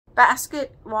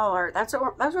basket wall art. That's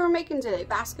what we're making today,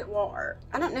 basket wall art.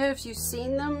 I don't know if you've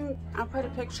seen them. I'll put a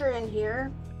picture in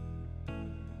here.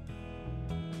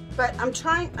 But I'm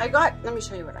trying, let me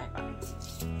show you what I got.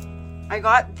 I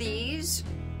got these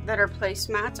that are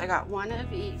placemats. I got one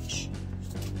of each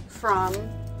from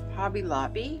Hobby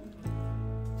Lobby.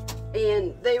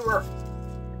 And they were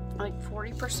like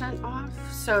 40% off.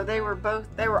 So they were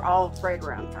all right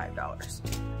around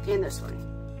 $5. And this one.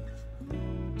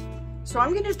 So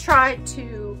I'm gonna try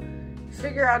to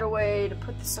figure out a way to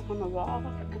put this up on the wall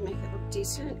and make it look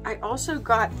decent. I also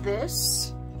got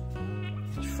this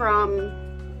from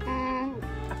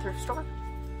a thrift store,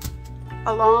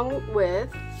 along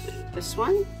with this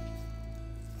one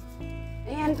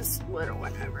and this little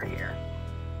one over here,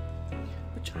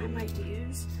 which I might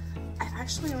use. I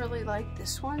actually really like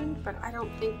this one, but I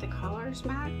don't think the colors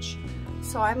match,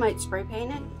 so I might spray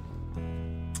paint it.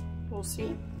 We'll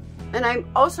see. And I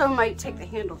also might take the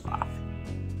handles off.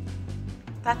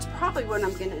 That's probably what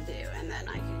I'm gonna do, and then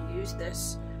I could use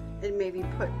this and maybe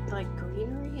put like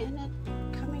greenery in it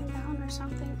coming down or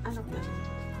something. I don't know.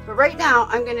 But right now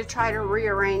I'm gonna try to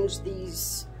rearrange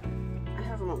these. I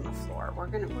have them on the floor. We're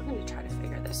gonna try to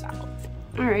figure this out.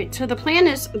 All right, so the plan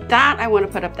is that I want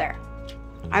to put up there.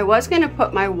 I was gonna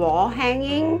put my wall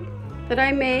hanging that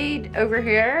I made over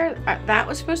here. That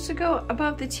was supposed to go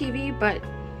above the TV, but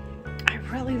I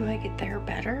really like it there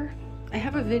better. I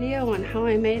have a video on how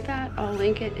I made that. I'll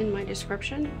link it in my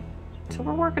description. So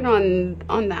we're working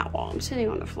on that wall. I'm sitting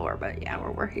on the floor, but yeah,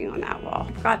 we're working on that wall.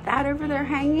 I've got that over there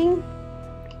hanging.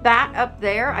 That up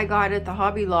there I got at the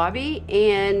Hobby Lobby,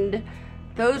 and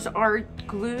those are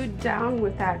glued down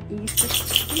with that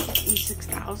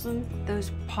E6000,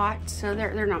 those pots, so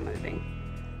they're not moving.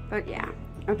 But yeah,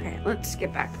 okay, let's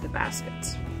get back to the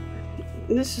baskets.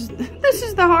 This is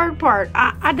the hard part.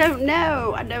 I don't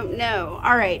know.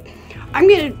 All right, I'll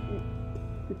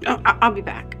be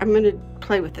back. I'm gonna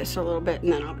play with this a little bit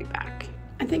and then I'll be back.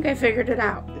 I think I figured it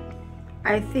out.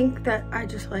 I think that I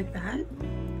just like that.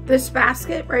 This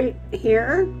basket right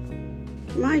here,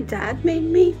 my dad made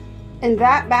me. And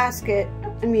that basket,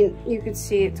 I mean, you can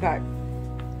see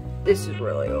this is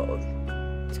really old.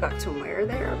 It's got some wear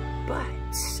there, but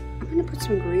I'm gonna put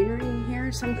some greenery in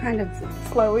here, some kind of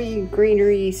flowy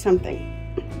greenery something.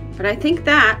 But I think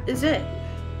that is it.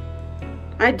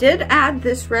 I did add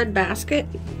this red basket.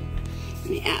 Let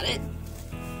me add it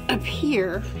up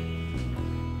here.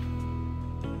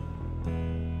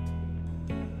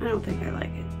 I don't think I like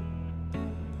it.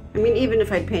 I mean, even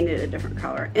if I painted a different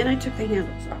color, and I took the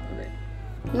handles off of it.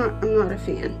 I'm not a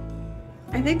fan.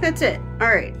 I think that's it. All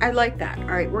right, I like that. All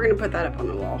right, we're gonna put that up on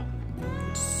the wall.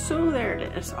 So there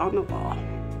it is on the wall.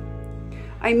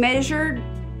 I measured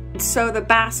so the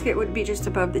basket would be just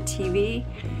above the TV.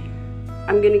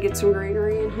 I'm gonna get some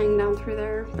greenery and hang down through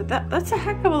there, but that's a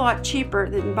heck of a lot cheaper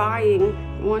than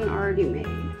buying one already made.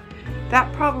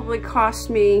 That probably cost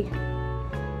me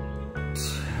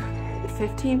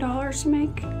 $15 to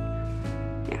make.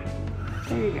 Yeah,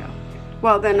 there you go.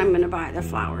 Well, then I'm gonna buy the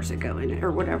flowers that go in it,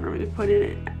 or whatever I'm gonna put in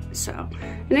it. So,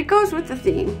 and it goes with the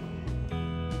theme.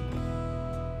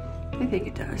 I think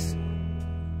it does.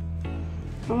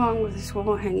 Along with this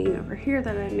wall hanging over here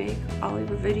that I make. I'll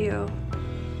leave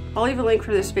a link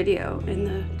for this video in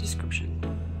the description.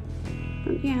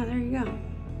 But yeah, there you go.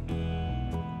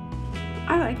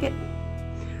 I like it.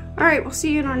 All right, we'll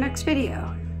see you in our next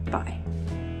video. Bye.